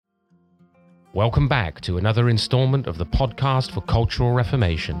Welcome back to another installment of the podcast for Cultural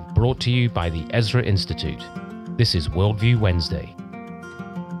Reformation, brought to you by the Ezra Institute. This is Worldview Wednesday.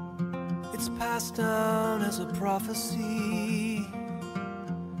 It's passed down as a prophecy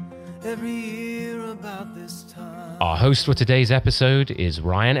every year about this time. Our host for today's episode is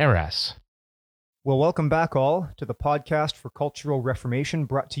Ryan Eras. Well, welcome back all to the podcast for Cultural Reformation,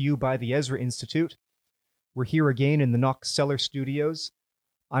 brought to you by the Ezra Institute. We're here again in the Knox Cellar Studios.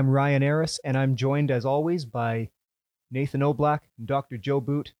 I'm Ryan Eras, and I'm joined, as always, by Nathan Oblak and Dr. Joe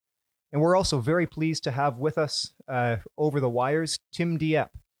Boot. And we're also very pleased to have with us, over the wires, Tim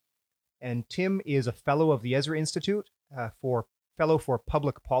Dieppe. And Tim is a fellow of the Ezra Institute, fellow for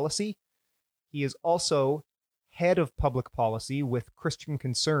public policy. He is also head of public policy with Christian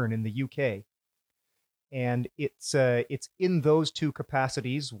Concern in the UK. And it's in those two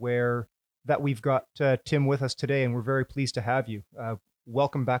capacities that we've got Tim with us today, and we're very pleased to have you.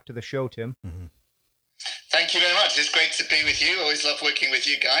 Welcome back to the show, Tim. Mm-hmm. Thank you very much. It's great to be with you. Always love working with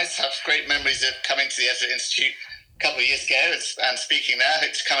you guys. Have great memories of coming to the Ezra Institute a couple of years ago and speaking there.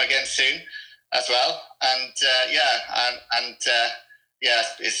 Hope to come again soon as well. And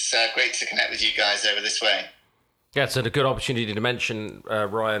it's great to connect with you guys over this way. Yeah, it's a good opportunity to mention,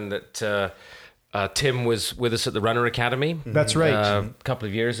 Ryan, that Tim was with us at the Runner Academy. That's right. A couple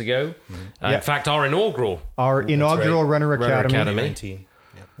of years ago. In fact, our inaugural Runner Academy. 2019.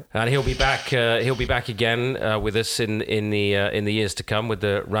 And he'll be back. He'll be back again with us in the years to come with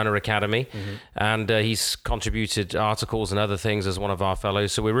the Runner Academy, and he's contributed articles and other things as one of our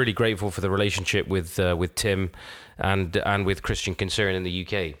fellows. So we're really grateful for the relationship with Tim and with Christian Concern in the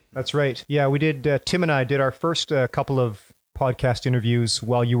UK. That's right. Yeah, we did. Tim and I did our first couple of podcast interviews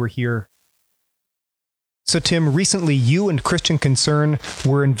while you were here. So, Tim, recently you and Christian Concern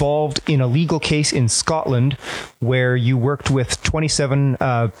were involved in a legal case in Scotland where you worked with 27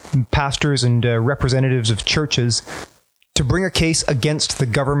 pastors and representatives of churches to bring a case against the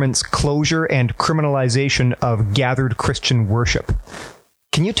government's closure and criminalization of gathered Christian worship.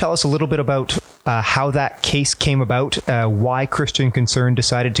 Can you tell us a little bit about how that case came about, why Christian Concern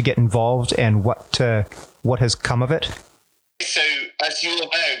decided to get involved, and what has come of it? So, as you all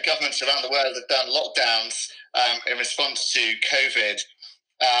know, governments around the world have done lockdowns in response to COVID,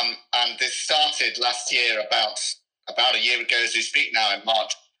 and this started last year, about a year ago as we speak now, in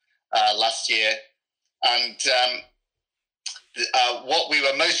March last year. And what we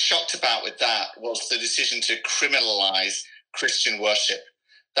were most shocked about with that was the decision to criminalize Christian worship.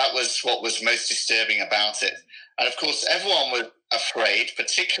 That was what was most disturbing about it. And of course, everyone was afraid,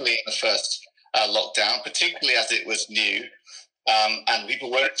 particularly in the first lockdown, particularly as it was new. And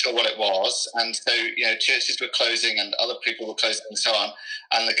people weren't sure what it was. And so, churches were closing and other people were closing and so on.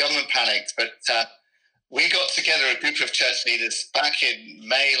 And the government panicked. But we got together a group of church leaders back in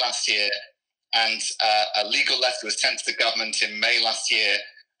May last year. And a legal letter was sent to the government in May last year,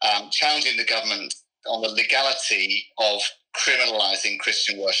 challenging the government on the legality of criminalizing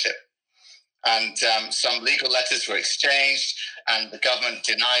Christian worship. And some legal letters were exchanged, and the government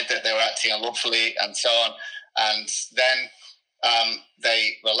denied that they were acting unlawfully and so on. And then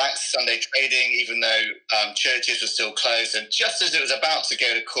they relaxed Sunday trading, even though churches were still closed. And just as it was about to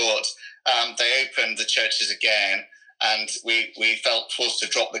go to court, they opened the churches again. And we felt forced to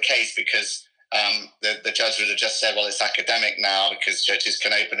drop the case because the judge would have just said, well, it's academic now because churches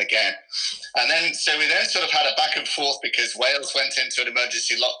can open again. And then, so we then sort of had a back and forth because Wales went into an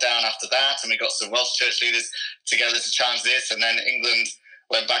emergency lockdown after that. And we got some Welsh church leaders together to challenge this. And then England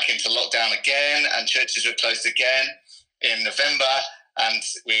went back into lockdown again, and churches were closed again in November, and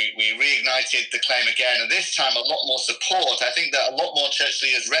we reignited the claim again. And this time, a lot more support. I think that a lot more church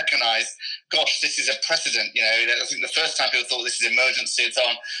leaders recognise, gosh, this is a precedent. I think the first time people thought this is emergency and so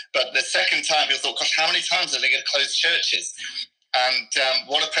on, but the second time people thought, gosh, how many times are they going to close churches? And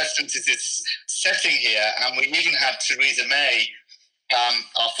what a precedent is this setting here? And we even had Theresa May,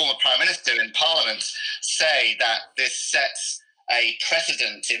 our former Prime Minister in Parliament, say that this sets a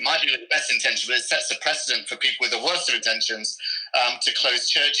precedent. It might be with the best intention, but it sets a precedent for people with the worst of intentions to close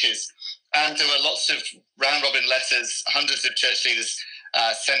churches. And there were lots of round-robin letters, hundreds of church leaders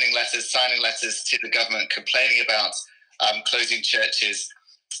sending letters, signing letters to the government complaining about closing churches.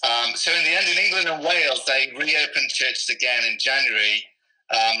 So in the end, in England and Wales, they reopened churches again in January.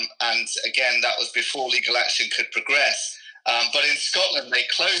 And again, that was before legal action could progress. But in Scotland, they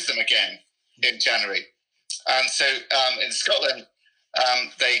closed them again in January. And so in Scotland,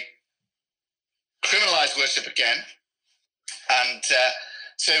 they criminalised worship again, and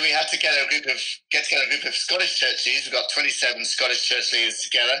so we had to get together a group of Scottish church leaders. We've got 27 Scottish church leaders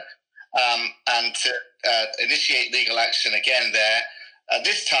together, and to initiate legal action again there.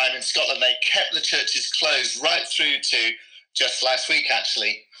 This time in Scotland, they kept the churches closed right through to just last week,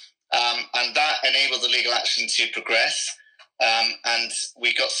 actually. And that enabled the legal action to progress. And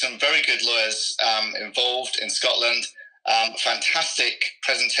we got some very good lawyers involved in Scotland. Fantastic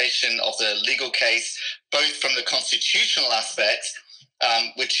presentation of the legal case, both from the constitutional aspect,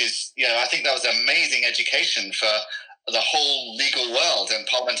 which is, I think that was amazing education for the whole legal world and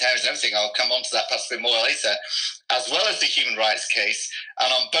parliamentarians and everything. I'll come on to that perhaps a bit more later, as well as the human rights case.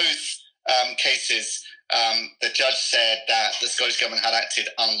 And on both cases, the judge said that the Scottish government had acted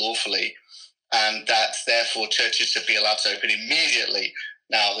unlawfully and that therefore churches should be allowed to open immediately.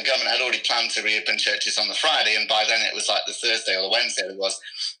 Now, the government had already planned to reopen churches on the Friday, and by then it was like the Thursday or the Wednesday it was.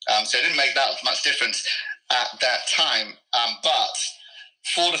 So it didn't make that much difference at that time. But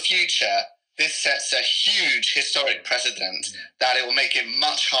for the future, this sets a huge historic precedent that it will make it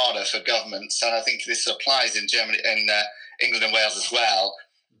much harder for governments, and I think this applies in Germany, in England and Wales as well,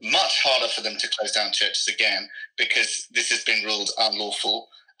 much harder for them to close down churches again, because this has been ruled unlawful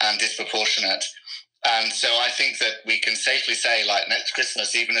and disproportionate. And so I think that we can safely say, like, next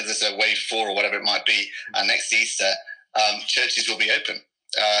Christmas, even if there's a wave 4 or whatever it might be, and next Easter, churches will be open.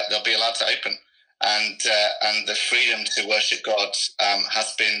 They'll be allowed to open. And the freedom to worship God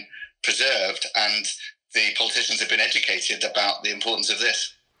has been preserved, and the politicians have been educated about the importance of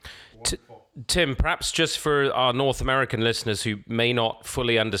this. Tim, perhaps just for our North American listeners who may not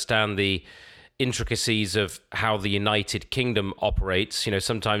fully understand the intricacies of how the United Kingdom operates,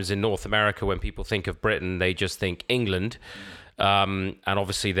 sometimes in North America, when people think of Britain, they just think England. And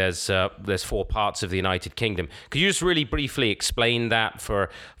obviously there's 4 parts of the United Kingdom. Could you just really briefly explain that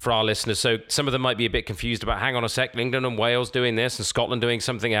for our listeners? So some of them might be a bit confused about, hang on a sec, England and Wales doing this and Scotland doing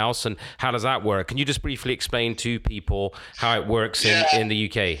something else, and how does that work? Can you just briefly explain to people how it works in the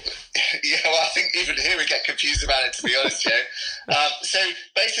UK? Yeah, well, I think even here we get confused about it, to be honest, Joe. So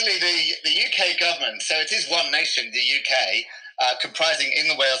basically the UK government, so it is one nation, the UK, comprising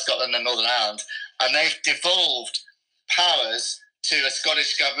England, Wales, Scotland and Northern Ireland, and they've devolved powers to a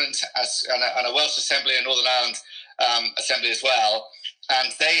Scottish government and a Welsh Assembly and Northern Ireland Assembly as well.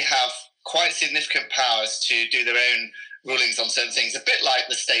 And they have quite significant powers to do their own rulings on certain things, a bit like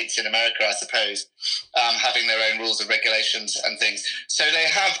the states in America, I suppose, having their own rules and regulations and things. So they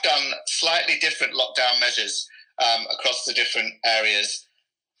have done slightly different lockdown measures across the different areas.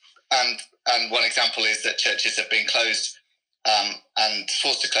 And one example is that churches have been closed and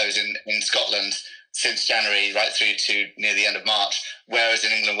forced to close in Scotland since January right through to near the end of March, whereas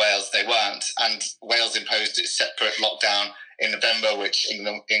in England and Wales they weren't. And Wales imposed its separate lockdown in November, which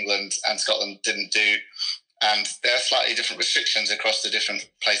England and Scotland didn't do. And there are slightly different restrictions across the different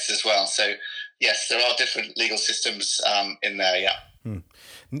places as well. So yes, there are different legal systems in there, yeah.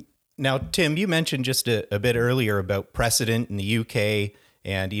 Now, Tim, you mentioned just a bit earlier about precedent in the UK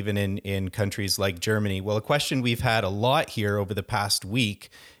and even in countries like Germany. Well, a question we've had a lot here over the past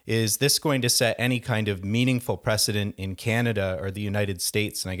week: is this going to set any kind of meaningful precedent in Canada or the United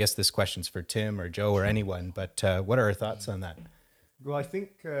States? And I guess this question's for Tim or Joe or anyone, but what are our thoughts on that? Well, I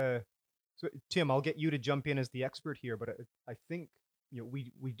think, so Tim, I'll get you to jump in as the expert here, but I think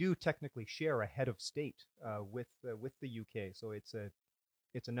we do technically share a head of state with the UK, so it's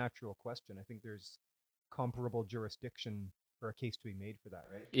a natural question. I think there's comparable jurisdiction for a case to be made for that,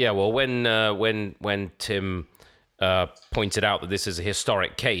 right? Yeah, well, when Tim pointed out that this is a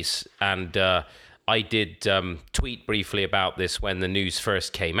historic case, and I did tweet briefly about this when the news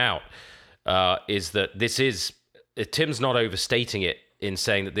first came out, is that this is, Tim's not overstating it in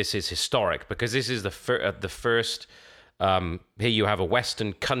saying that this is historic, because this is the first, here you have a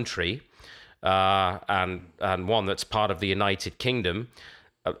Western country and one that's part of the United Kingdom,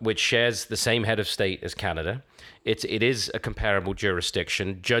 which shares the same head of state as Canada. It is a comparable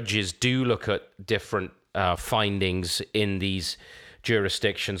jurisdiction. Judges do look at different findings in these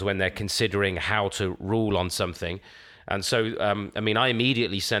jurisdictions when they're considering how to rule on something. And so, I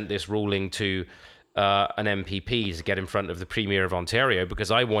immediately sent this ruling to an MPP to get in front of the Premier of Ontario,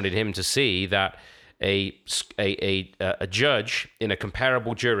 because I wanted him to see that a judge in a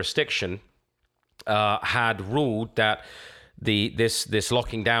comparable jurisdiction had ruled that this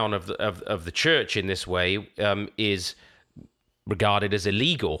locking down of the church in this way is regarded as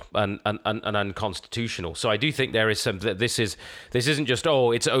illegal and unconstitutional. So I do think there is some, that this isn't just,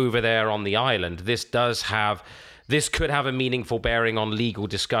 it's over there on the island. This could have a meaningful bearing on legal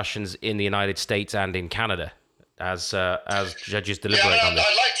discussions in the United States and in Canada as judges deliberate on this.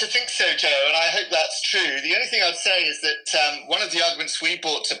 I'd like to think so, Joe, and I hope that's true. The only thing I'd say is that one of the arguments we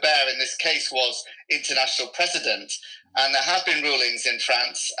brought to bear in this case was international precedent, and there have been rulings in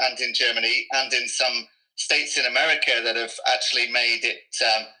France and in Germany and in some states in America that have actually made it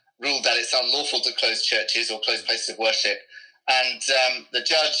ruled that it's unlawful to close churches or close places of worship. And the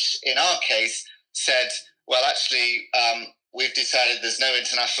judge in our case said, well, actually, we've decided there's no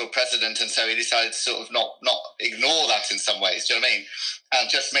international precedent, and so we decided to sort of not ignore that in some ways, do you know what I mean? And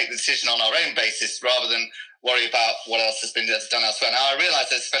just make the decision on our own basis rather than worry about what else has been done elsewhere. Now, I realise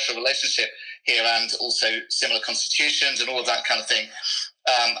there's a special relationship here and also similar constitutions and all of that kind of thing.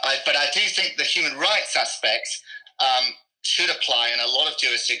 But I do think the human rights aspect should apply in a lot of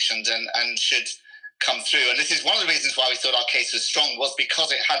jurisdictions and should come through. And this is one of the reasons why we thought our case was strong, was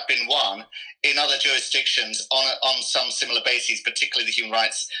because it had been won in other jurisdictions on some similar bases, particularly the human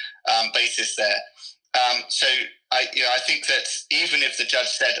rights basis there. So I think that even if the judge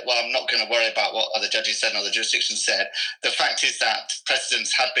said, well, I'm not going to worry about what other judges said and other jurisdictions said, the fact is that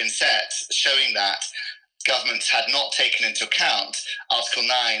precedents had been set showing that governments had not taken into account Article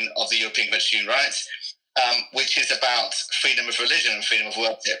 9 of the European Convention on Human Rights, which is about freedom of religion and freedom of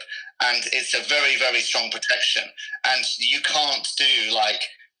worship. And it's a very, very strong protection. And you can't do like,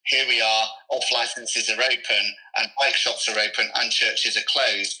 here we are, off licenses are open and bike shops are open and churches are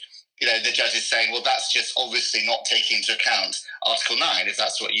closed. You know, the judge is saying, well, that's just obviously not taking into account Article 9, if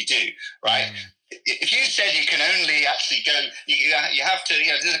that's what you do, right? If you said you can only actually go, you have to,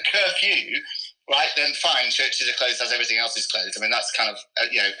 there's a curfew, right, then fine, churches are closed as everything else is closed. I mean, that's kind of,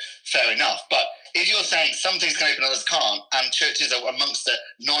 fair enough. But if you're saying some things can open, others can't, and churches are amongst the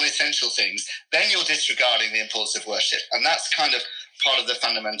non-essential things, then you're disregarding the importance of worship. And that's kind of part of the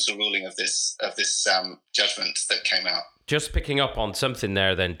fundamental ruling of this judgment that came out. Just picking up on something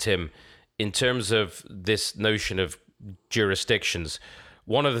there then, Tim, in terms of this notion of jurisdictions,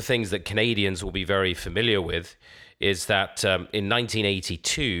 one of the things that Canadians will be very familiar with is that in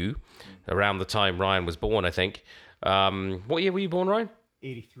 1982, around the time Ryan was born, I think. What year were you born, Ryan?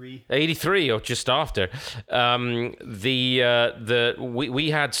 83 or just after. We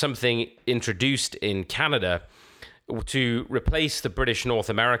had something introduced in Canada to replace the British North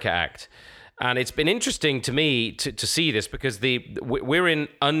America Act. And it's been interesting to me to see this because we're in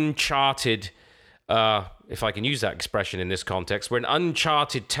uncharted, if I can use that expression in this context, we're in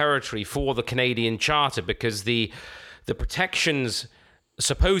uncharted territory for the Canadian Charter because the protections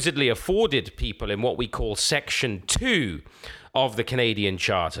supposedly afforded people in what we call Section 2 of the Canadian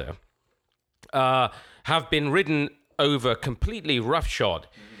Charter have been ridden over completely roughshod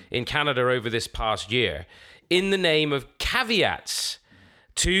in Canada over this past year in the name of caveats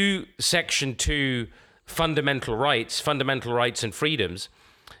to Section 2 fundamental rights and freedoms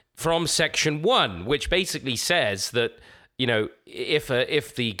from Section 1, which basically says that,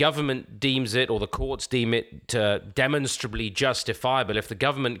 if the government deems it or the courts deem it demonstrably justifiable, if the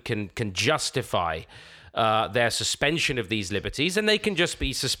government can justify their suspension of these liberties, and they can just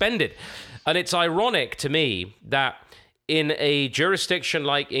be suspended. And it's ironic to me that in a jurisdiction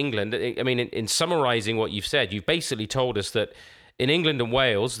like England, I mean, in summarizing what you've said, you've basically told us that in England and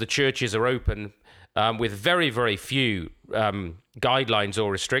Wales, the churches are open with very, very few guidelines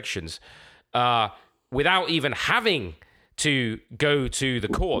or restrictions without even having to go to the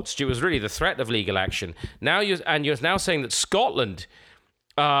courts. It was really the threat of legal action. Now you're now saying that Scotland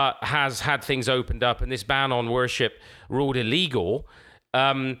has had things opened up and this ban on worship ruled illegal.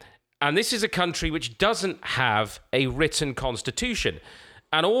 And this is a country which doesn't have a written constitution.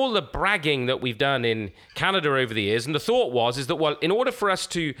 And all the bragging that we've done in Canada over the years, and the thought is that, well, in order for us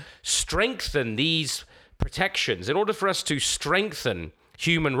to strengthen these protections, in order for us to strengthen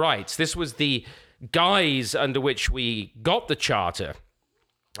human rights, this was the guise under which we got the Charter,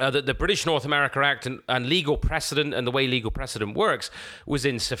 that the British North America Act and legal precedent and the way legal precedent works was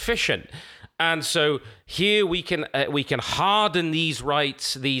insufficient. And so here we can harden these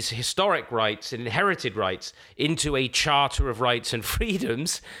rights, these historic rights, inherited rights, into a charter of rights and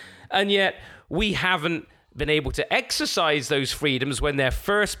freedoms, and yet we haven't been able to exercise those freedoms when they're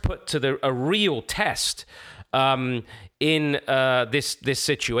first put to a real test in this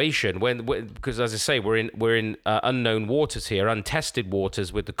situation. Because as I say, we're in unknown waters here, untested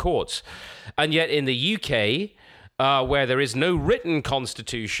waters with the courts, and yet in the UK. Where there is no written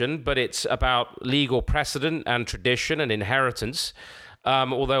constitution, but it's about legal precedent and tradition and inheritance.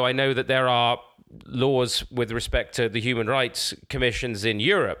 Although I know that there are laws with respect to the human rights commissions in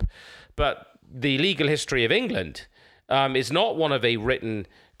Europe, but the legal history of England is not one of a written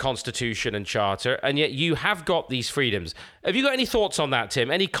constitution and charter, and yet you have got these freedoms. Have you got any thoughts on that,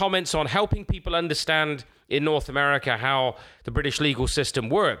 Tim? Any comments on helping people understand in North America how the British legal system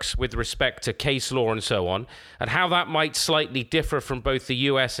works with respect to case law and so on, and how that might slightly differ from both the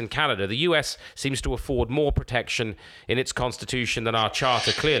US and Canada. The US seems to afford more protection in its constitution than our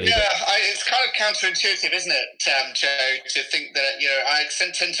charter, clearly. Yeah, it's kind of counterintuitive, isn't it, Joe, to think that, I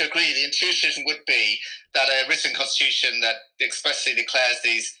tend to agree. The intuition would be that a written constitution that expressly declares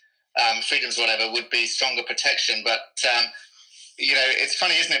these freedoms or whatever would be stronger protection. But, it's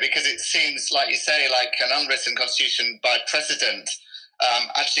funny, isn't it? Because it seems, like you say, like an unwritten constitution by precedent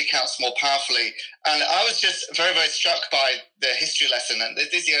actually counts more powerfully. And I was just very, very struck by the history lesson. And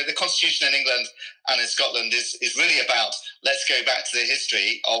this, the constitution in England and in Scotland is really about, let's go back to the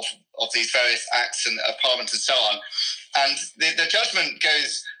history of these various acts and Parliament and so on. And the judgment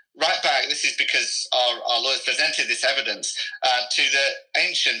goes right back. This is because our lawyers presented this evidence to the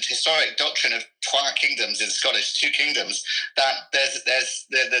ancient historic doctrine of trois kingdoms in Scottish, two kingdoms, that there's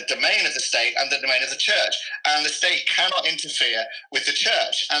the domain of the state and the domain of the church, and the state cannot interfere with the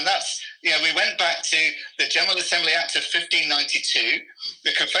church. And that's, we went back to the General Assembly Act of 1592,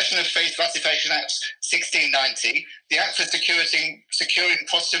 the Confession of Faith Ratification Act 1690, the Act for Securing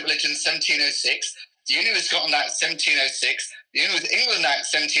Protestant Religion 1706, the Union with Scotland Act 1706, the Union with England Act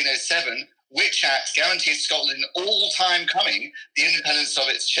 1707, which acts guarantees Scotland in all time coming the independence of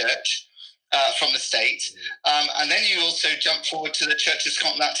its church from the state. And then you also jump forward to the Church of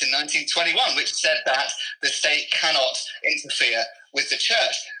Scotland Act in 1921, which said that the state cannot interfere with the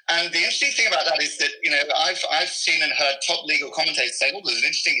church. And the interesting thing about that is that, I've seen and heard top legal commentators say, there's an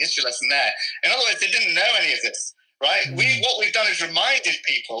interesting history lesson there. In other words, they didn't know any of this. Right, what we've done is reminded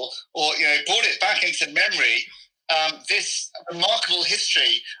people, or brought it back into memory, this remarkable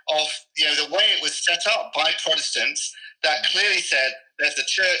history of the way it was set up by Protestants that clearly said there's the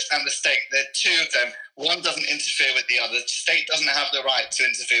church and the state. There are two of them. One doesn't interfere with the other. The state doesn't have the right to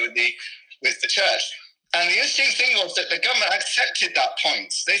interfere with the church. And the interesting thing was that the government accepted that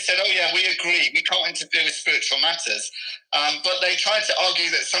point. They said, oh yeah, we agree, we can't interfere with spiritual matters. But they tried to argue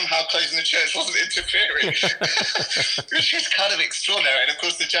that somehow closing the church wasn't interfering, which is kind of extraordinary. And of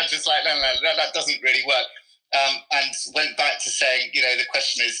course the judge was like, no, that doesn't really work. And went back to saying, the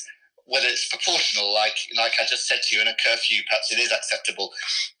question is whether it's proportional, like I just said to you, in a curfew, perhaps it is acceptable,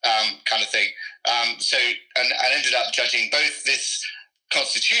 kind of thing. And ended up judging both this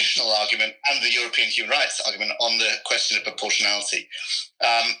constitutional argument and the European human rights argument on the question of proportionality.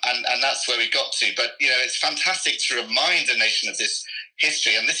 And that's where we got to. But, it's fantastic to remind a nation of this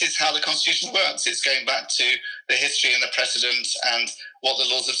history. And this is how the Constitution works. It's going back to the history and the precedent and what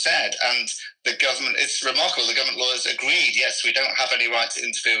the laws have said. And the government, it's remarkable, the government lawyers agreed, yes, we don't have any right to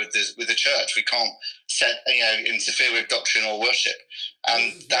interfere with the church. We can't interfere with doctrine or worship.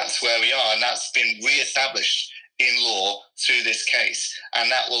 And that's where we are. And that's been reestablished in law through this case, and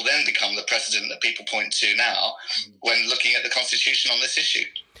that will then become the precedent that people point to now when looking at the Constitution on this issue.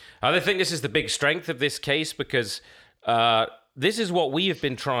 I think this is the big strength of this case, because this is what we have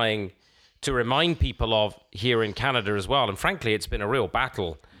been trying to remind people of here in Canada as well. And frankly, it's been a real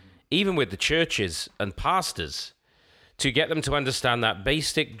battle, even with the churches and pastors, to get them to understand that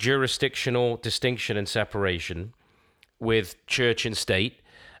basic jurisdictional distinction and separation with church and state,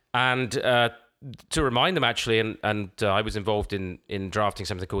 and to remind them, actually, and I was involved in drafting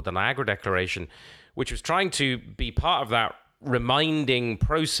something called the Niagara Declaration, which was trying to be part of that reminding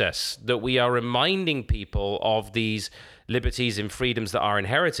process, that we are reminding people of these liberties and freedoms that are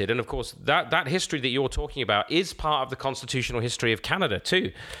inherited. And of course, that history that you're talking about is part of the constitutional history of Canada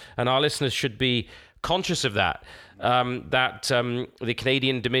too. And our listeners should be conscious of that, the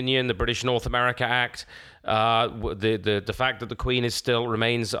Canadian Dominion, the British North America Act, the fact that the Queen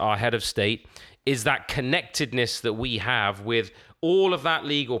remains our head of state, is that connectedness that we have with all of that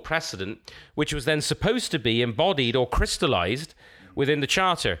legal precedent, which was then supposed to be embodied or crystallized within the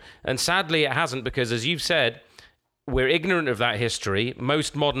Charter. And sadly, it hasn't, because, as you've said, we're ignorant of that history.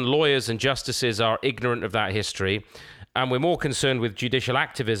 Most modern lawyers and justices are ignorant of that history. And we're more concerned with judicial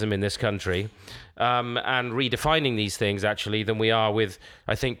activism in this country and redefining these things, actually, than we are with,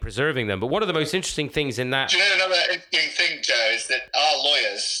 I think, preserving them. But one of the most interesting things in that... Do you know another interesting thing, Joe, is that our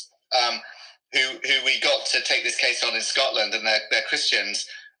lawyers... who we got to take this case on in Scotland, and they're Christians,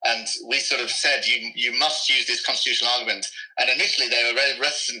 and we sort of said, you must use this constitutional argument. And initially they were very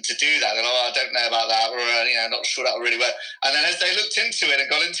reticent to do that. And, I don't know about that, or, not sure that will really work. And then as they looked into it and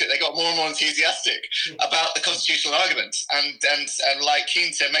got into it, they got more and more enthusiastic about the constitutional argument and like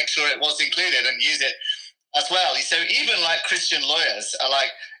keen to make sure it was included and use it as well. So even like Christian lawyers are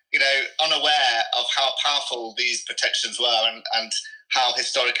like, unaware of how powerful these protections were and how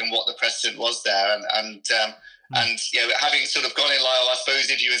historic and what the precedent was there. And And having sort of gone in like, I suppose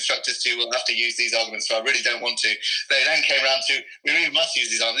if you instruct us to, we'll have to use these arguments, so I really don't want to. They then came around to, we really must use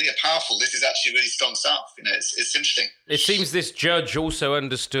these arguments. They're powerful. This is actually really strong stuff. It's interesting. It seems this judge also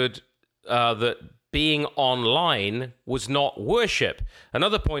understood that being online was not worship.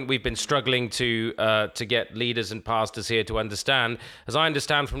 Another point we've been struggling to get leaders and pastors here to understand, as I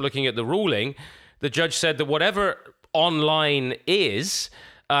understand from looking at the ruling, the judge said that whatever online is,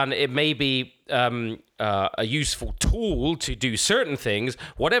 and it may be a useful tool to do certain things,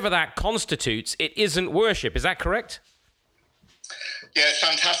 whatever that constitutes, it isn't worship. Is that correct? Yeah, it's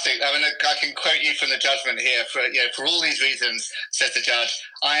fantastic. I mean, I can quote you from the judgment here. For all these reasons, says the judge,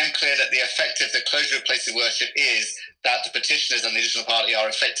 I am clear that the effect of the closure of places of worship is that the petitioners and the additional party are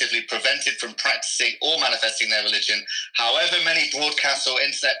effectively prevented from practicing or manifesting their religion, however many broadcast or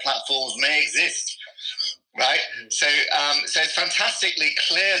internet platforms may exist. Right, so it's fantastically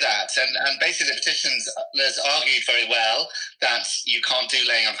clear that, and basically the petitioners argued very well that you can't do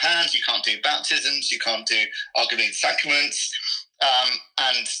laying of hands, you can't do baptisms, you can't do arguably sacraments,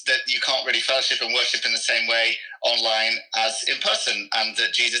 and that you can't really fellowship and worship in the same way online as in person, and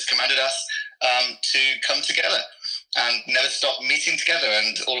that Jesus commanded us to come together and never stop meeting together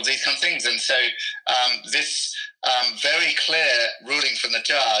and all of these kind of things. And so this very clear ruling from the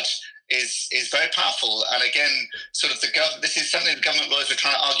judge is very powerful. And again, sort of this is something the government lawyers were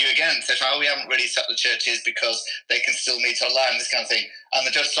trying to argue against. They're trying, we haven't really set the churches because they can still meet online, this kind of thing. And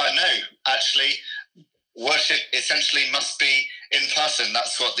the judge's like, no, actually, worship essentially must be in person.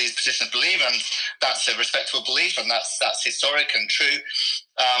 That's what these petitioners believe, and that's a respectable belief, and that's historic and true.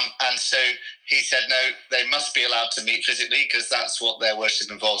 And so he said, no, they must be allowed to meet physically because that's what their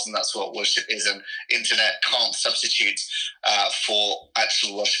worship involves, and that's what worship is. And internet can't substitute for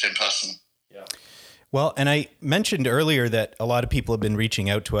actual worship in person. Yeah. Well, and I mentioned earlier that a lot of people have been reaching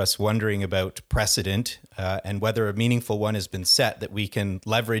out to us wondering about precedent and whether a meaningful one has been set that we can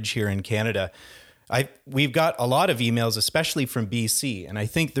leverage here in Canada. We've got a lot of emails, especially from BC, and I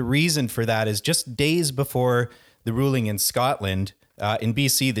think the reason for that is just days before the ruling in Scotland, in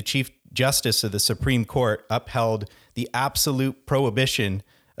BC, the Chief Justice of the Supreme Court upheld the absolute prohibition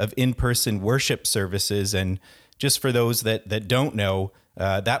of in-person worship services. And just for those that don't know,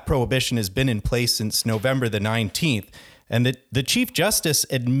 that prohibition has been in place since November the 19th. And the Chief Justice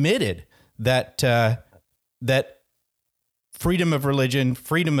admitted that freedom of religion,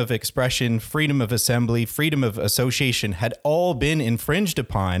 freedom of expression, freedom of assembly, freedom of association had all been infringed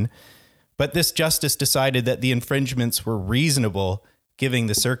upon, but this justice decided that the infringements were reasonable given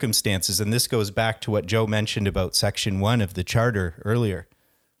the circumstances. And this goes back to what Joe mentioned about Section 1 of the Charter earlier.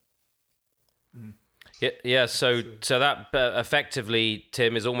 Yeah. So that effectively,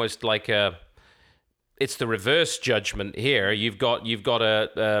 Tim, is almost like it's the reverse judgment here. You've got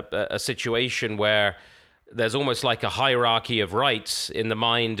a situation where there's almost like a hierarchy of rights in the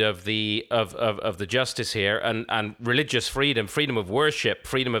mind of the justice here, and religious freedom of worship,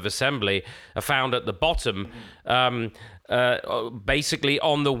 freedom of assembly are found at the bottom, basically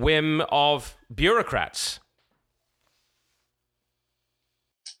on the whim of bureaucrats.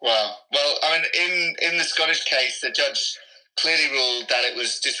 Well, I mean, in the Scottish case, the judge clearly ruled that it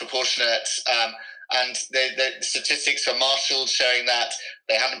was disproportionate. And the statistics were marshalled showing that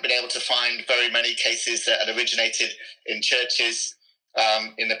they hadn't been able to find very many cases that had originated in churches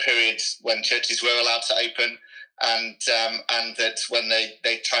in the period when churches were allowed to open, and that when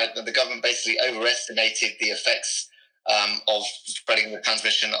they tried, the government basically overestimated the effects of spreading the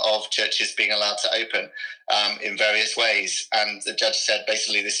transmission of churches being allowed to open in various ways. And the judge said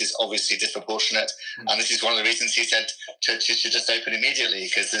basically this is obviously disproportionate, and this is one of the reasons he said churches should just open immediately,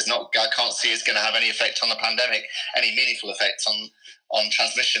 because I can't see it's going to have any effect on the pandemic, any meaningful effect on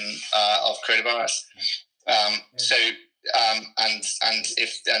transmission of coronavirus.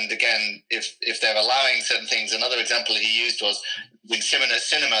 If they're allowing certain things, another example he used was with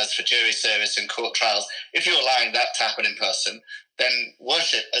cinemas for jury service and court trials. If you're allowing that to happen in person, then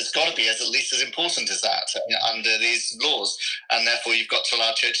worship has got to be at least as important as that under these laws, and therefore you've got to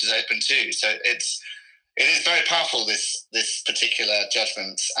allow churches open too. So it is very powerful, this particular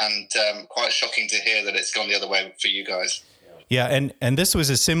judgment, and quite shocking to hear that it's gone the other way for you guys. Yeah, and this was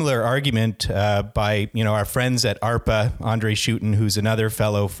a similar argument by our friends at ARPA, Andre Schutten, who's another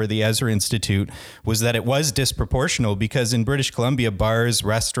fellow for the Ezra Institute, was that it was disproportional because in British Columbia, bars,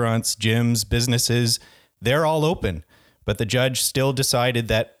 restaurants, gyms, businesses, they're all open. But the judge still decided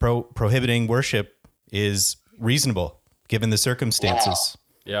that prohibiting worship is reasonable given the circumstances.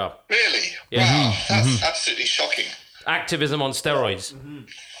 Wow. Yeah. Really? Yeah. Wow, that's absolutely shocking. Activism on steroids.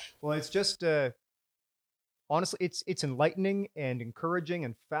 Well, it's just... honestly, it's enlightening and encouraging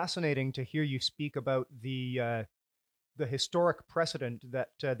and fascinating to hear you speak about the historic precedent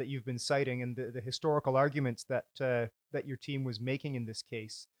that you've been citing and the historical arguments that your team was making in this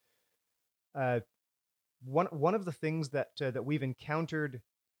case. One of the things that we've encountered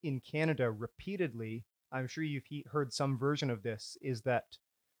in Canada repeatedly, I'm sure you've heard some version of this, is that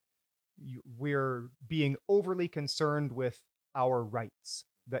we're being overly concerned with our rights.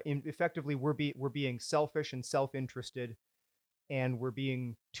 That effectively we're being selfish and self-interested, and we're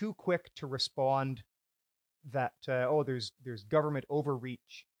being too quick to respond that there's government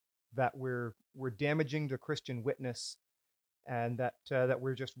overreach, that we're damaging the Christian witness, and that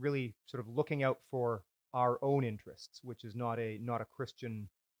we're just really sort of looking out for our own interests, which is not a Christian,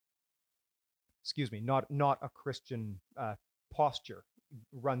 not a Christian posture,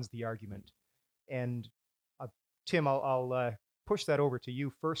 runs the argument. And Tim, I'll push that over to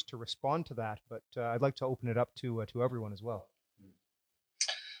you first to respond to that, but I'd like to open it up to everyone as well.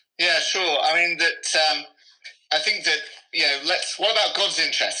 Yeah, sure. I mean, I think that, what about God's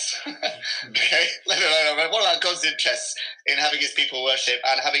interests? Okay, what about God's interests in having his people worship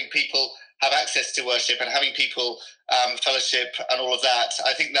and having people have access to worship and having people fellowship and all of that?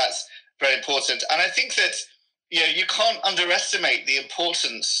 I think that's very important. And I think that, you can't underestimate the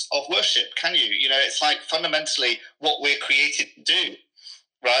importance of worship, can you? It's like fundamentally what we're created to do,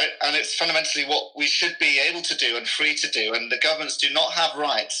 right? And it's fundamentally what we should be able to do and free to do. And the governments do not have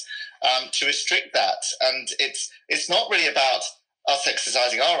rights to restrict that. And it's not really about us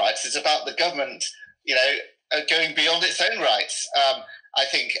exercising our rights. It's about the government, going beyond its own rights. I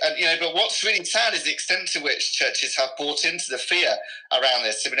think, but what's really sad is the extent to which churches have bought into the fear around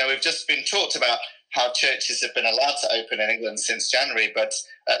this. We've just been talked about how churches have been allowed to open in England since January, but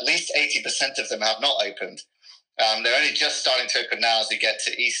at least 80% of them have not opened. They're only just starting to open now as we get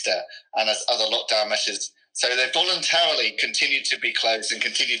to Easter and as other lockdown measures. So they voluntarily continue to be closed and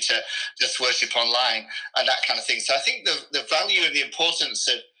continue to just worship online and that kind of thing. So I think the value and the importance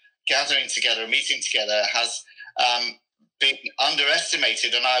of gathering together and meeting together has been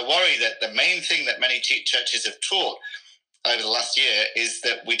underestimated. And I worry that the main thing that many churches have taught over the last year is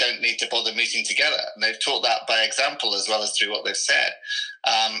that we don't need to bother meeting together. And they've taught that by example as well as through what they've said.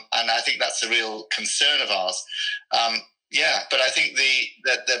 And I think that's a real concern of ours. But I think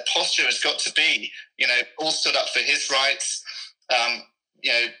the posture has got to be, Paul stood up for his rights.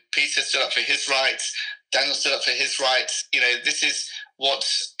 Peter stood up for his rights. Daniel stood up for his rights. This is what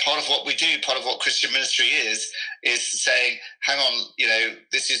part of what we do, part of what Christian ministry is saying, hang on,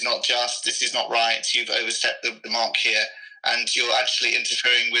 this is not just, this is not right. You've overstepped the mark here. And you're actually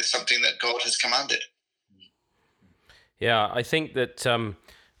interfering with something that God has commanded. Yeah, I think that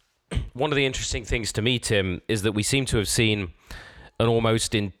one of the interesting things to me, Tim, is that we seem to have seen an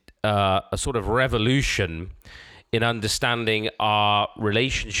almost a sort of revolution in understanding our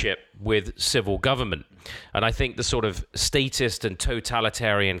relationship with civil government. And I think the sort of statist and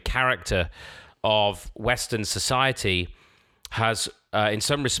totalitarian character of Western society has, in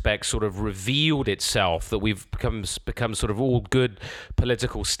some respects, sort of revealed itself, that we've become sort of all good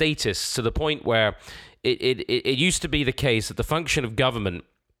political statists, to the point where it used to be the case that the function of government,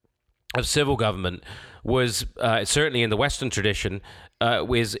 of civil government, was certainly in the Western tradition,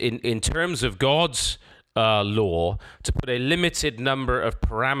 was in terms of God's law, to put a limited number of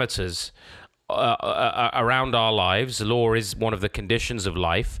parameters around our lives. The law is one of the conditions of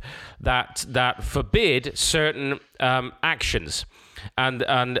life that forbid certain actions, and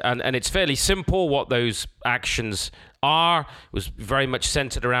it's fairly simple what those actions are. It was very much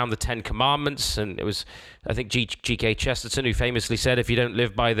centered around the 10 Commandments, and it was, I think, G.K. Chesterton who famously said, if you don't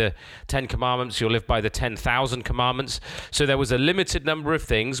live by the 10 Commandments, you'll live by the 10,000 commandments. So there was a limited number of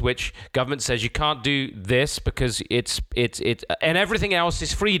things which government says you can't do this because it's and everything else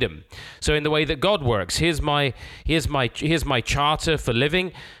is freedom. So in the way that God works, here's my charter for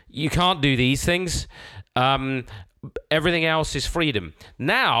living. You can't do these things. Everything else is freedom.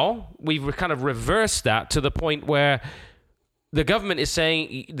 Now we've kind of reversed that to the point where the government is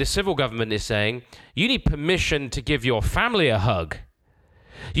saying, the civil government is saying, you need permission to give your family a hug.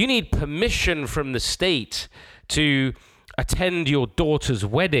 You need permission from the state to attend your daughter's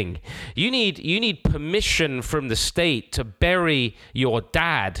wedding. You need permission from the state to bury your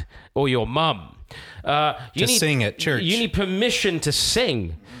dad or your mum. Sing at church. You need permission to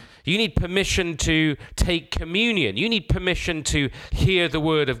sing. You need permission to take communion. You need permission to hear the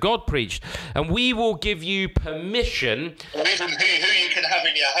word of God preached. And we will give you permission. Or even who you can have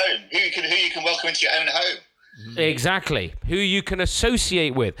in your home, who you can welcome into your own home. Exactly. Who you can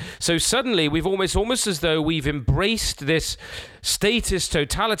associate with. So suddenly we've almost as though we've embraced this statist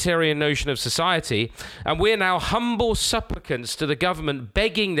totalitarian notion of society, and we're now humble supplicants to the government,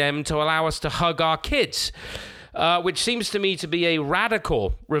 begging them to allow us to hug our kids. Which seems to me to be a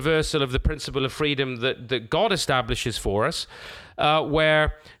radical reversal of the principle of freedom that God establishes for us,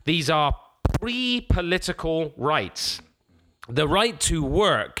 where these are pre-political rights. The right to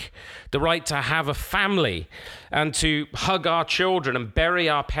work, the right to have a family, and to hug our children and bury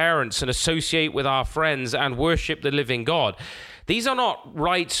our parents and associate with our friends and worship the living God. These are not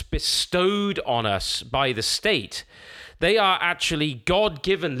rights bestowed on us by the state. They are actually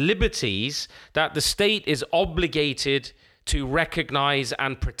God-given liberties that the state is obligated to recognize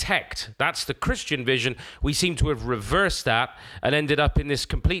and protect. That's the Christian vision. We seem to have reversed that and ended up in this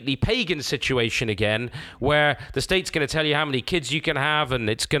completely pagan situation again, where the state's going to tell you how many kids you can have, and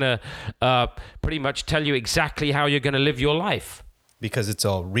it's going to pretty much tell you exactly how you're going to live your life. Because it's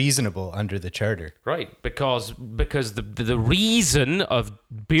all reasonable under the charter. Right, because the reason of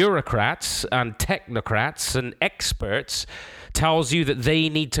bureaucrats and technocrats and experts tells you that they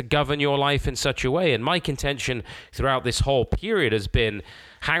need to govern your life in such a way. And my contention throughout this whole period has been,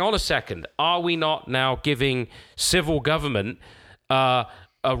 hang on a second, are we not now giving civil government a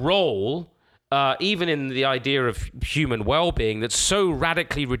role, even in the idea of human well-being, that's so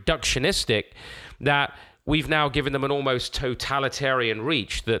radically reductionistic that we've now given them an almost totalitarian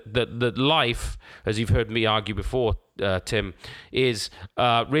reach, that life, as you've heard me argue before, Tim, is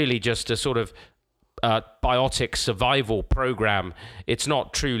really just a sort of biotic survival program. It's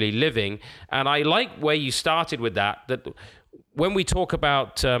not truly living. And I like where you started with that when we talk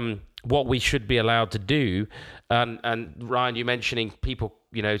about what we should be allowed to do, and Ryan, you mentioning people,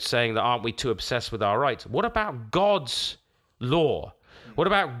 saying that aren't we too obsessed with our rights? What about God's law? What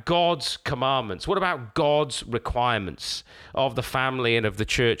about God's commandments? What about God's requirements of the family and of the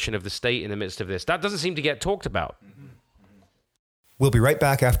church and of the state in the midst of this? That doesn't seem to get talked about. We'll be right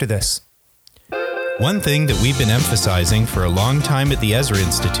back after this. One thing that we've been emphasizing for a long time at the Ezra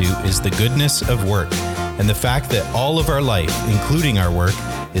Institute is the goodness of work, and the fact that all of our life, including our work,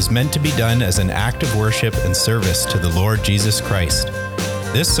 is meant to be done as an act of worship and service to the Lord Jesus Christ.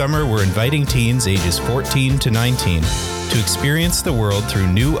 This summer, we're inviting teens ages 14 to 19 to experience the world through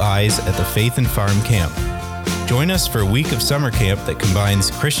new eyes at the Faith and Farm Camp. Join us for a week of summer camp that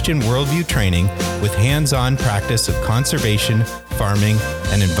combines Christian worldview training with hands-on practice of conservation, farming,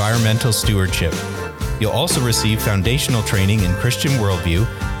 and environmental stewardship. You'll also receive foundational training in Christian worldview,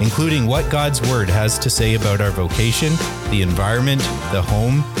 including what God's Word has to say about our vocation, the environment, the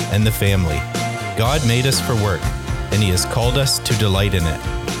home, and the family. God made us for work, and He has called us to delight in it.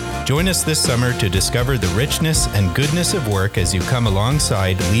 Join us this summer to discover the richness and goodness of work as you come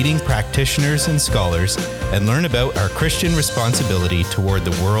alongside leading practitioners and scholars and learn about our Christian responsibility toward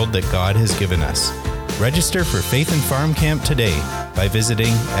the world that God has given us. Register for Faith and Farm Camp today by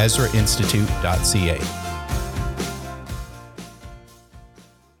visiting EzraInstitute.ca.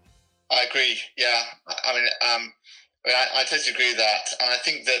 I agree. Yeah, I totally agree with that, and I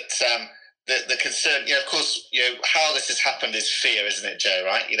think that the concern, of course, how this has happened is fear, isn't it, Joe?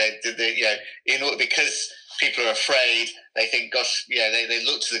 Right? Because people are afraid, they think, gosh, they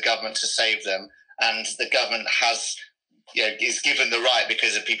look to the government to save them, and the government has, is given the right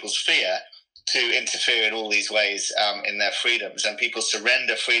because of people's fear to interfere in all these ways in their freedoms, and people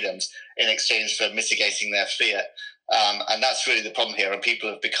surrender freedoms in exchange for mitigating their fear, and that's really the problem here. And people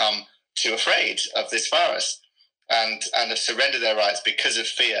have become too afraid of this virus. And have surrendered their rights because of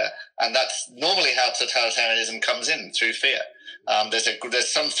fear, and that's normally how totalitarianism comes in, through fear.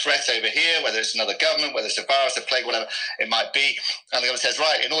 There's some threat over here, whether it's another government, whether it's a virus, a plague, whatever it might be, and the government says,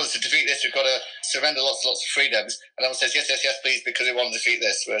 right, in order to defeat this, we've got to surrender lots and lots of freedoms. And the government says, yes, please, because we want to defeat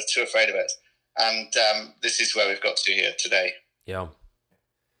this. We're too afraid of it, and this is where we've got to here today. Yeah.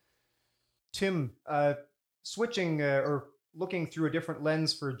 Tim, switching or looking through a different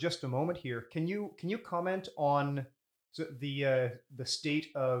lens for just a moment here, can you comment on the state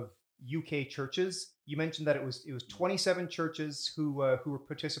of UK churches? You mentioned that it was 27 churches who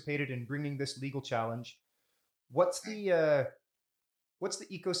participated in bringing this legal challenge. What's the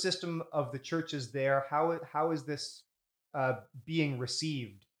ecosystem of the churches there? How is this being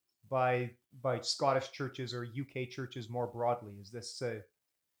received by Scottish churches or UK churches more broadly? Is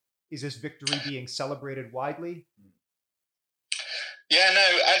this victory being celebrated widely? Yeah,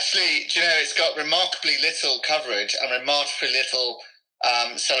 no, actually, it's got remarkably little coverage and remarkably little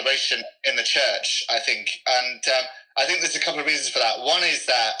celebration in the church, I think. And I think there's a couple of reasons for that. One is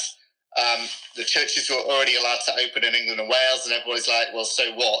that the churches were already allowed to open in England and Wales, and everybody's like, well,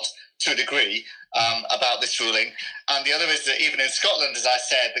 so what? to a degree about this ruling. And the other is that even in Scotland, as I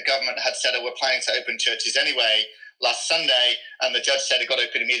said, the government had said, we're planning to open churches anyway last Sunday, and the judge said it got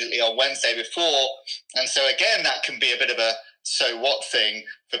open immediately on Wednesday before. And so again, that can be a bit of a so what thing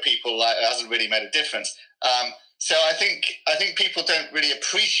for people. Like, it hasn't really made a difference. So I think people don't really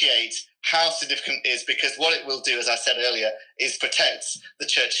appreciate how significant it is, because what it will do, as I said earlier, is protect the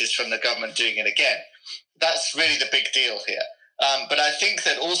churches from the government doing it again. That's really the big deal here. But I think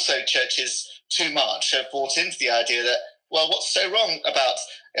that also churches too much have bought into the idea that, well, what's so wrong about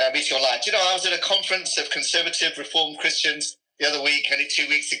meeting online? Do you know, I was at a conference of conservative Reformed Christians the other week, only 2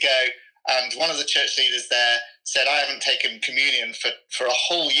 weeks ago, and one of the church leaders there said, I haven't taken communion for a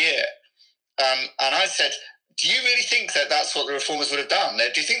whole year. And I said, do you really think that that's what the Reformers would have done?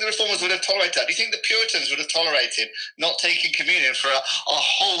 Do you think the Reformers would have tolerated that? Do you think the Puritans would have tolerated not taking communion for a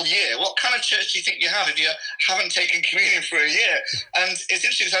whole year? What kind of church do you think you have if you haven't taken communion for a year? And it's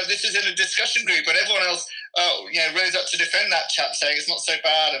interesting because this was in a discussion group, and everyone else rose up to defend that chap, saying it's not so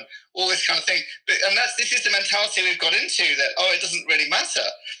bad and all this kind of thing. And this is the mentality we've got into, that, it doesn't really matter,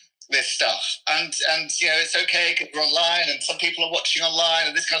 this stuff, and it's okay because we're online and some people are watching online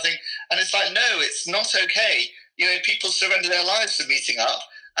and this kind of thing. And it's like, no, it's not okay. People surrender their lives to meeting up,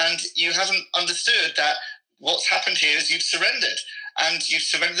 and you haven't understood that what's happened here is you've surrendered, and you've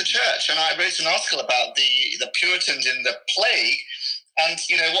surrendered the church. And I wrote an article about the Puritans in the plague. And,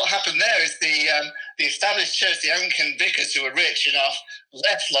 what happened there is the established church, the Anglican vicars who were rich enough,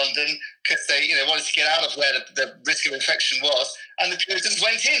 left London because they, wanted to get out of where the risk of infection was. And the Puritans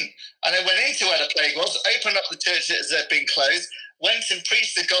went in. And they went into where the plague was, opened up the churches that had been closed, went and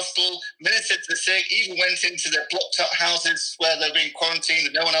preached the gospel, ministered to the sick, even went into the blocked up houses where they're being quarantined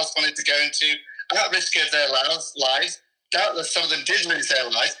that no one else wanted to go into, at risk of their lives. Doubtless some of them did lose their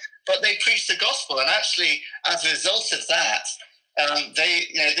lives, but they preached the gospel. And actually, as a result of that,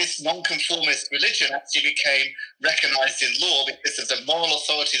 this non-conformist religion actually became recognised in law because of the moral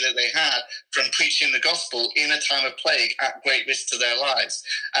authority that they had from preaching the gospel in a time of plague at great risk to their lives.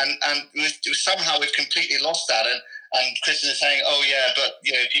 And somehow we've completely lost that. And Christians are saying, oh yeah, but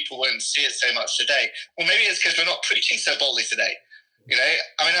people won't see it so much today. Well, maybe it's because we're not preaching so boldly today.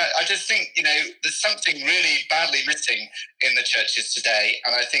 I just think, there's something really badly missing in the churches today,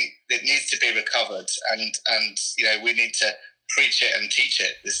 and I think it needs to be recovered. And we need to preach it and teach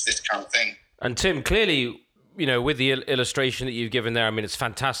it, this kind of thing. And Tim, clearly, with the illustration that you've given there, it's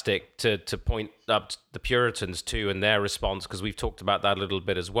fantastic to point up the Puritans too and their response, because we've talked about that a little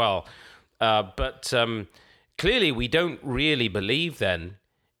bit as well. But clearly, we don't really believe then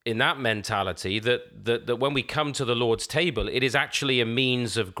in that mentality that when we come to the Lord's table, it is actually a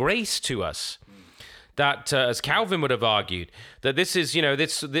means of grace to us. That, as Calvin would have argued, that this is,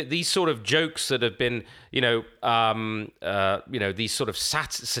 these sort of jokes that have been, these sort of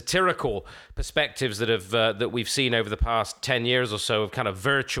satirical perspectives that we've seen over the past 10 years or so of kind of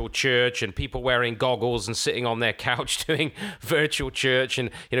virtual church and people wearing goggles and sitting on their couch doing virtual church and,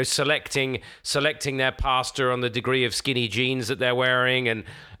 selecting their pastor on the degree of skinny jeans that they're wearing and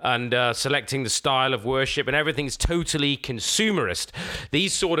selecting the style of worship, and everything's totally consumerist.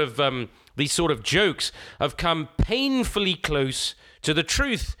 These sort of jokes have come painfully close to the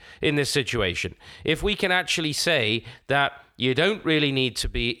truth in this situation. If we can actually say that you don't really need to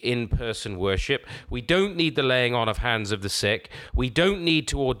be in-person worship, we don't need the laying on of hands of the sick, we don't need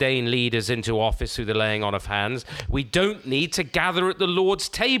to ordain leaders into office through the laying on of hands, we don't need to gather at the Lord's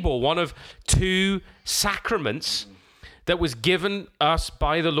table, one of two sacraments that was given us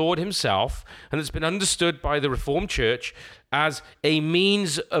by the Lord himself, and that's been understood by the Reformed Church as a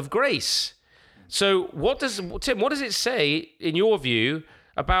means of grace. So Tim, what does it say, in your view,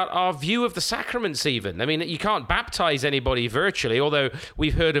 about our view of the sacraments even? You can't baptize anybody virtually, although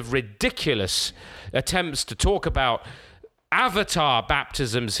we've heard of ridiculous attempts to talk about avatar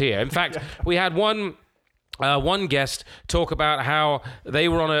baptisms here. In fact, we had one guest talk about how they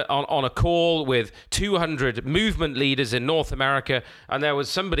were on a call with 200 movement leaders in North America, and there was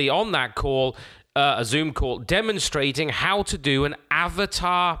somebody on that call, a Zoom call, demonstrating how to do an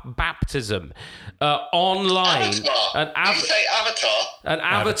avatar baptism online. Avatar? Did you say avatar? An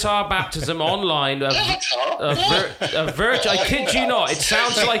avatar baptism online. Avatar? I kid you not. It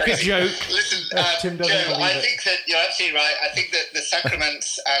sounds like a joke. Listen, Tim doesn't Joe, believe I it. think that you're absolutely right. I think that the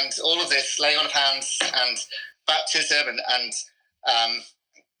sacraments and all of this, laying on of hands and baptism and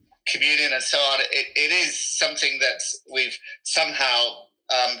communion and so on, it is something that we've somehow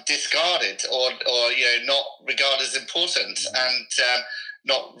discarded or not regarded as important, and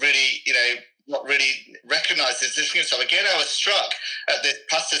not really recognised as this. So again, I was struck at the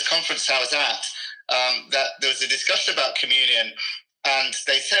pastors' conference I was at that there was a discussion about communion, And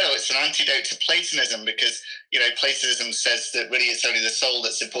they say, oh, it's an antidote to Platonism because, Platonism says that really it's only the soul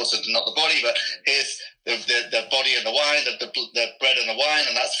that's important and not the body, but here's the body and the wine, the bread and the wine,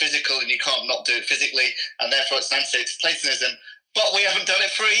 and that's physical and you can't not do it physically, and therefore it's an antidote to Platonism. But we haven't done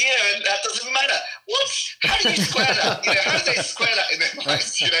it for a year, and that doesn't matter. What? How do you square that? How do they square that in their minds?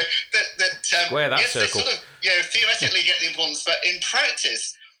 Square that yes, circle. they sort of, theoretically get the importance, but in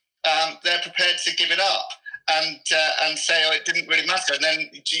practice, they're prepared to give it up and say, oh, it didn't really matter, and then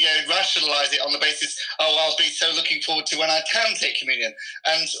rationalize it on the basis, oh, I'll be so looking forward to when I can take communion,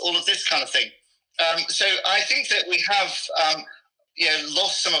 and all of this kind of thing. So I think that we have,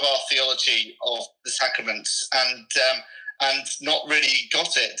 lost some of our theology of the sacraments and not really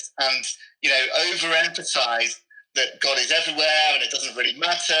got it, and overemphasize that God is everywhere and it doesn't really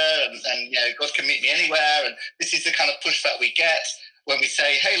matter, and God can meet me anywhere, and this is the kind of pushback we get when we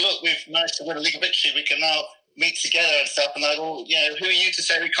say, hey, look, we've managed to win a legal victory, we can now meet together and stuff, and they're all, who are you to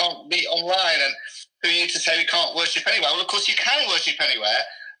say we can't meet online, and who are you to say we can't worship anywhere? Well, of course you can worship anywhere,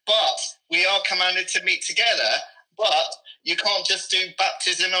 but we are commanded to meet together, but you can't just do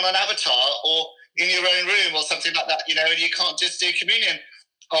baptism on an avatar or in your own room or something like that, and you can't just do communion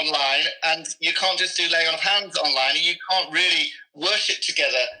online, and you can't just do laying on of hands online, and you can't really worship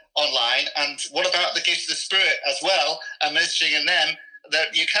together online. And what about the gifts of the Spirit as well, and ministering in them?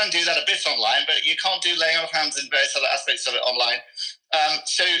 That you can do that a bit online, but you can't do laying on of hands and various other aspects of it online.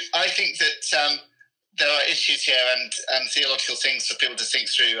 So I think that there are issues here and theological things for people to think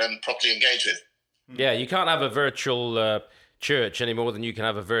through and properly engage with. Yeah, you can't have a virtual church any more than you can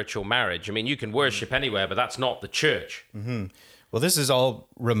have a virtual marriage. I mean, you can worship anywhere, but that's not the church. Mm-hmm. Well, this is all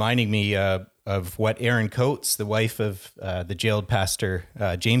reminding me of what Erin Coates, the wife of the jailed pastor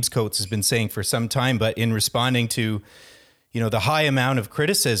James Coates, has been saying for some time. But in responding to, the high amount of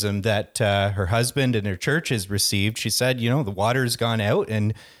criticism that her husband and her church has received, she said, the water's gone out,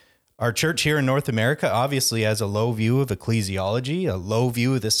 and our church here in North America obviously has a low view of ecclesiology, a low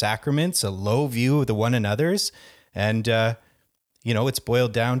view of the sacraments, a low view of the one another's, and it's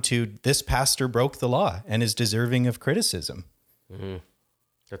boiled down to this pastor broke the law and is deserving of criticism. Mm-hmm.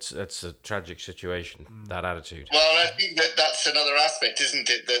 That's a tragic situation, that attitude. Well, I think that's another aspect, isn't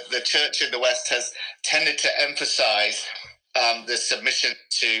it? That the church in the West has tended to emphasize the submission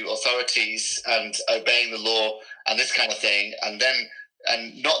to authorities and obeying the law and this kind of thing,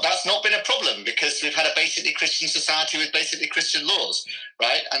 that's not been a problem because we've had a basically Christian society with basically Christian laws,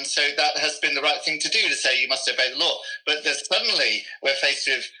 right? And so that has been the right thing to do, to say you must obey the law. But then suddenly we're faced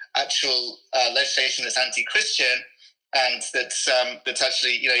with actual legislation that's anti-Christian, and that's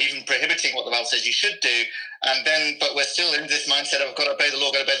actually, even prohibiting what the Bible says you should do. And then, but we're still in this mindset of, I've got to obey the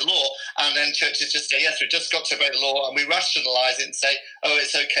law, And then churches just say, yes, we've just got to obey the law. And we rationalize it and say, oh,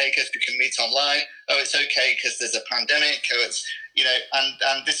 it's okay because we can meet online. Oh, it's okay because there's a pandemic. Oh, it's,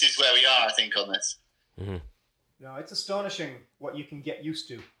 and this is where we are, I think, on this. Mm-hmm. No, it's astonishing what you can get used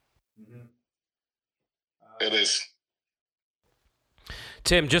to. Mm-hmm. It is.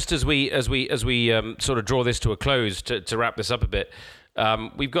 Tim, just as we sort of draw this to a close, to wrap this up a bit,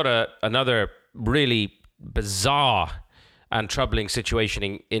 we've got another really bizarre and troubling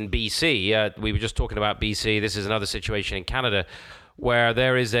situation in BC. We were just talking about BC. This is another situation in Canada where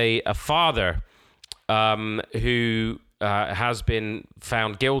there is a father who has been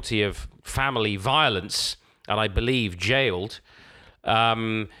found guilty of family violence and I believe jailed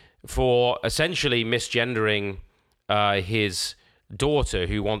for essentially misgendering his daughter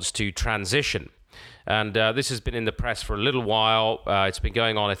who wants to transition. And this has been in the press for a little while. It's been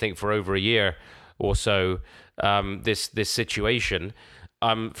going on, I think, for over a year or so, this situation.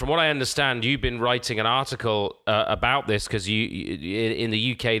 From what I understand, you've been writing an article about this because in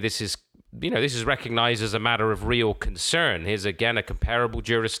the UK, this is recognized as a matter of real concern. Here's, again, a comparable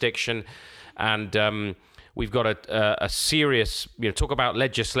jurisdiction. And we've got a serious, talk about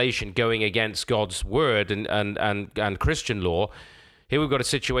legislation going against God's word and Christian law. Here we've got a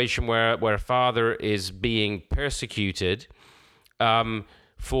situation where a father is being persecuted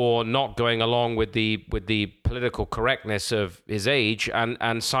for not going along with the political correctness of his age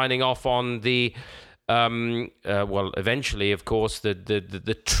and signing off on the eventually, of course,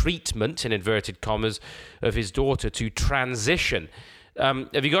 the treatment, in inverted commas, of his daughter to transition.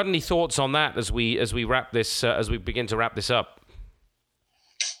 Have you got any thoughts on that as we wrap this as we begin to wrap this up?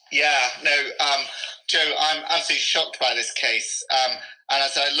 Yeah, no, Joe, I'm absolutely shocked by this case. And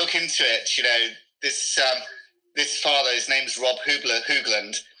as I look into it, this father, his name's Rob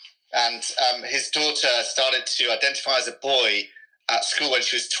Hoogland, and his daughter started to identify as a boy at school when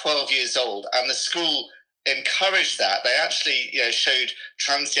she was 12 years old, and the school encouraged that. They actually, showed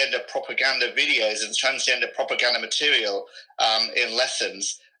transgender propaganda videos and transgender propaganda material in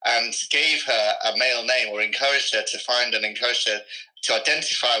lessons, and gave her a male name, or encouraged her to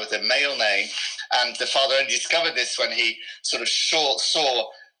identify with a male name. And the father only discovered this when he sort of saw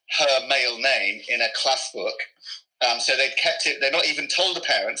her male name in a class book. So they kept it. They're not even told the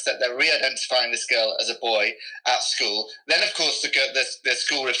parents that they're re-identifying this girl as a boy at school. Then, of course, the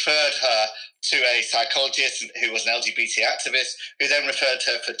school referred her to a psychologist who was an LGBT activist, who then referred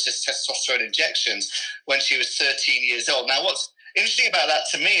her for just testosterone injections when she was 13 years old. Now, what's interesting about that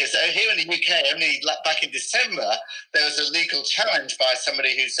to me is that here in the UK, only back in December, there was a legal challenge by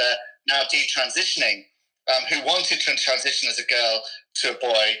somebody who's now detransitioning, who wanted to transition as a girl to a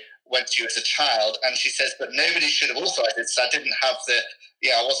boy when she was a child. And she says, but nobody should have authorized it, so I didn't have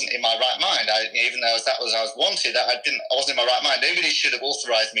I wasn't in my right mind. Even though that was I was wanted, I wasn't in my right mind. Nobody should have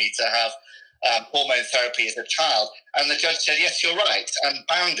authorized me to have hormone therapy as a child. And the judge said, yes, you're right, and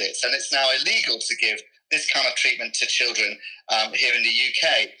banned it. And it's now illegal to give this kind of treatment to children here in the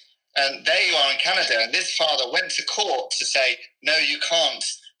UK. And there you are in Canada. And this father went to court to say, no, you can't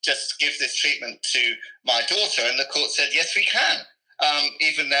just give this treatment to my daughter. And the court said, yes, we can.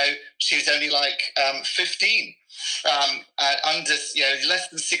 Even though she was only 15, under less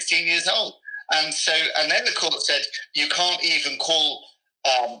than 16 years old, and then the court said you can't even call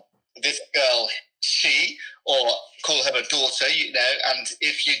this girl she, or call her a daughter, and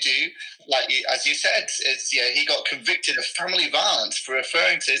if you do, as you said, it's he got convicted of family violence for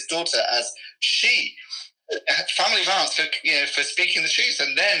referring to his daughter as she, family violence for speaking the truth,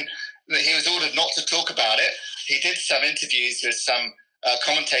 and then he was ordered not to talk about it. He did some interviews with some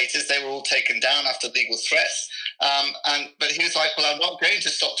commentators. They were all taken down after legal threats. But he was like, well, I'm not going to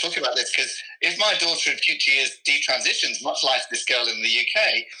stop talking about this, because if my daughter in future years detransitions, much like this girl in the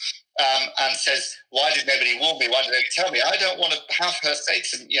UK, and says, why did nobody warn me? Why did nobody tell me? I don't want to have her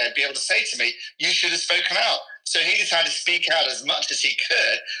be able to say to me, you should have spoken out. So he decided to speak out as much as he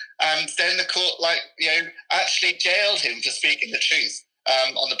could. And then the court, actually jailed him for speaking the truth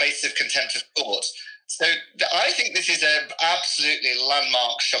on the basis of contempt of court. So I think this is an absolutely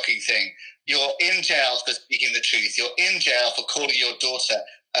landmark, shocking thing. You're in jail for speaking the truth. You're in jail for calling your daughter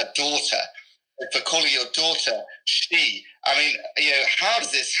a daughter, for calling your daughter she. I mean, how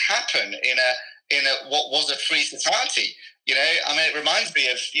does this happen in a what was a free society? I mean, it reminds me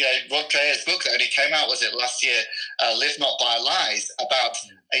of Rod Dreher's book that only came out, was it last year, Live Not by Lies, about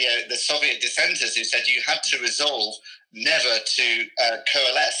the Soviet dissenters who said you had to resolve never to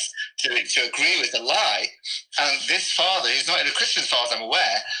coalesce, to agree with a lie. And this father, who's not even a Christian as far as I'm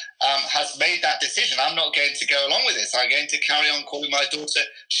aware, has made that decision. I'm not going to go along with this. I'm going to carry on calling my daughter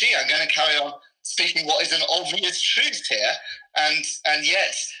she. I'm going to carry on speaking what is an obvious truth here. And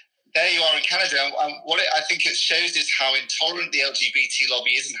yet, there you are in Canada. And what I think it shows is how intolerant the LGBT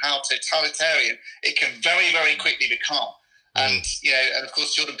lobby is, and how totalitarian it can very, very quickly become. And, and of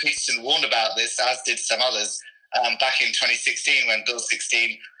course, Jordan Peterson warned about this, as did some others, back in 2016 when Bill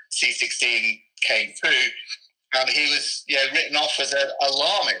 16, C-16 came through. And he was written off as an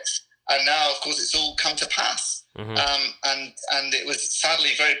alarmist. And now, of course, it's all come to pass. Mm-hmm. And it was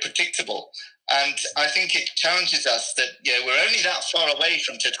sadly very predictable. And I think it challenges us that we're only that far away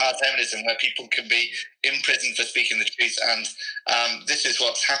from totalitarianism, where people can be imprisoned for speaking the truth. And this is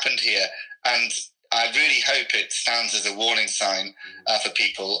what's happened here. And I really hope it stands as a warning sign for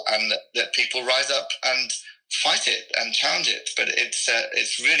people, and that people rise up and fight it and challenge it. But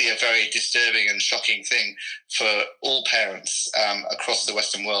it's really a very disturbing and shocking thing for all parents across the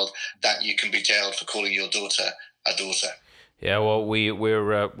Western world, that you can be jailed for calling your daughter a daughter. Yeah, well,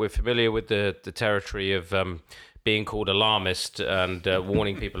 we're familiar with the territory of being called alarmist and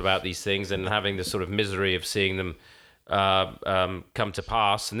warning people about these things, and having the sort of misery of seeing them come to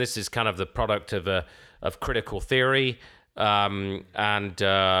pass. And this is kind of the product of critical theory and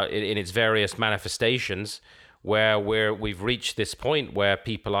in its various manifestations, where we've reached this point where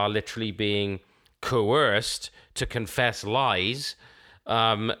people are literally being coerced to confess lies,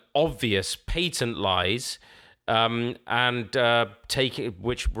 obvious, patent lies,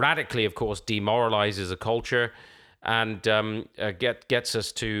 which radically, of course, demoralizes a culture, and gets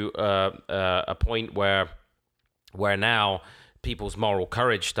us to a point where now people's moral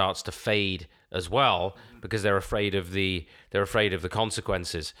courage starts to fade as well, because they're afraid of the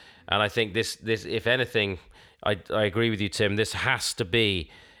consequences. And I think this if anything, I agree with you, Tim. This has to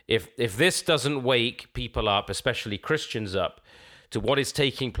be, if this doesn't wake people up, especially Christians up, to what is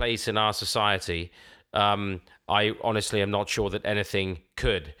taking place in our society, I honestly am not sure that anything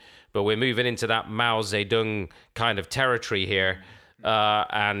could. But we're moving into that Mao Zedong kind of territory here,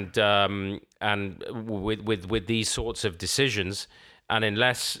 and with these sorts of decisions, and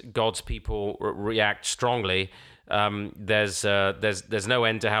unless God's people react strongly, there's no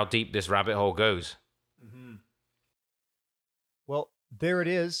end to how deep this rabbit hole goes. Mm-hmm. Well, there it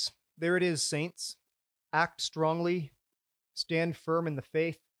is. There it is, saints. Act strongly. Stand firm in the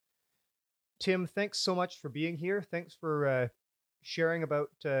faith. Tim, thanks so much for being here. Thanks for sharing about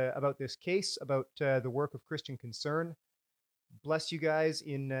this case, about the work of Christian Concern. Bless you guys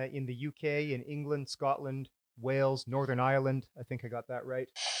in the UK, in England, Scotland, Wales, Northern Ireland. I think I got that right.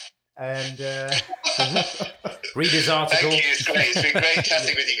 And read his article. Thank you. It's great. It's been great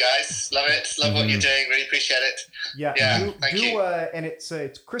chatting with you guys. Love it. Love what you're doing. Really appreciate it. Yeah. Thank you. And it's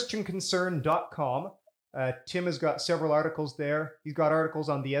christianconcern.com. Tim has got several articles there. He's got articles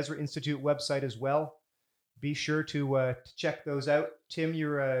on the Ezra Institute website as well. Be sure to check those out. Tim,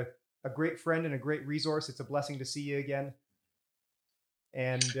 you're a great friend and a great resource. It's a blessing to see you again.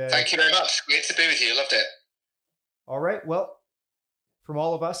 And thank you very much. Great to be with you. Loved it. All right. Well, from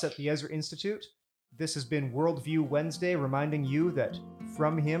all of us at the Ezra Institute, this has been Worldview Wednesday, reminding you that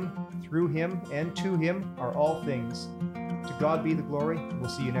from Him, through Him, and to Him are all things. To God be the glory. We'll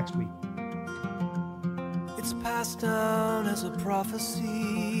see you next week. It's passed down as a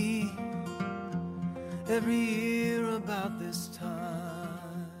prophecy every year about this time.